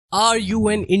Are you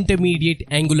an intermediate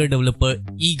Angular developer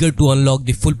eager to unlock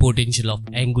the full potential of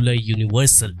Angular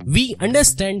Universal? We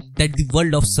understand that the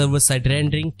world of server-side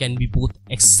rendering can be both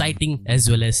exciting as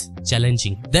well as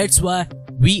challenging. That's why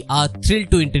we are thrilled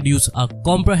to introduce our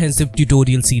comprehensive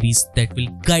tutorial series that will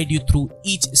guide you through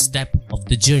each step of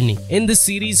the journey. In this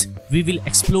series, we will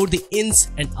explore the ins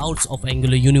and outs of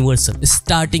Angular Universal,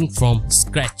 starting from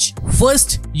scratch.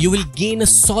 First, you will gain a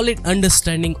solid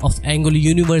understanding of Angular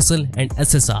Universal and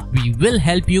SSR. We will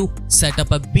help you set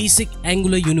up a basic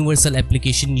Angular Universal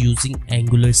application using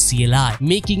Angular CLI,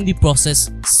 making the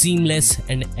process seamless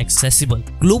and accessible.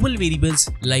 Global variables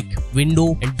like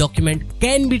window and document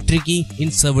can be tricky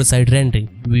in server-side rendering.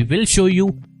 We will show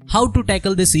you how to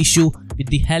tackle this issue with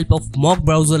the help of mock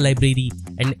browser library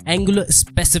and Angular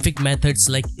specific methods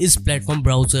like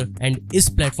isPlatformBrowser and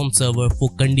isPlatformServer for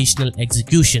conditional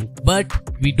execution. But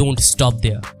we don't stop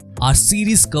there. Our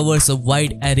series covers a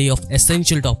wide array of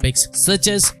essential topics such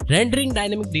as rendering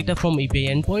dynamic data from API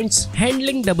endpoints,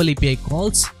 handling double API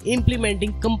calls,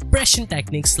 implementing compression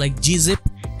techniques like gzip,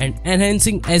 and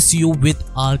enhancing SEO with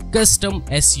our custom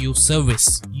SEO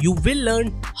service. You will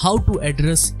learn how to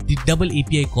address the double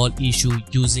API call issue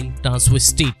using transfer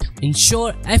state,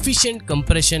 ensure efficient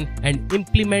compression, and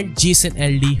implement JSON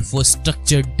LD for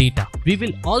structured data. We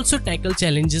will also tackle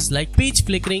challenges like page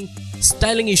flickering,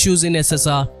 styling issues in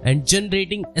SSR, and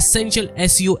generating essential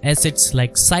SEO assets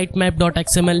like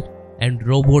sitemap.xml and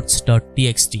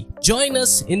robots.txt. Join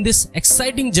us in this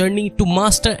exciting journey to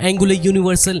master Angular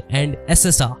Universal and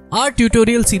SSR. Our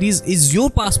tutorial series is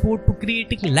your passport to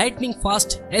creating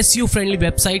lightning-fast, SEO-friendly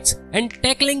websites and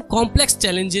tackling complex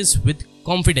challenges with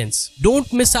confidence.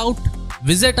 Don't miss out.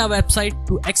 Visit our website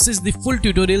to access the full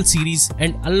tutorial series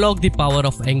and unlock the power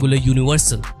of Angular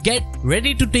Universal. Get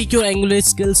ready to take your Angular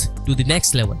skills to the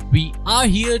next level. We are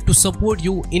here to support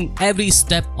you in every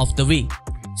step of the way.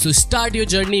 So start your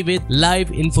journey with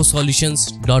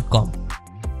liveinfosolutions.com.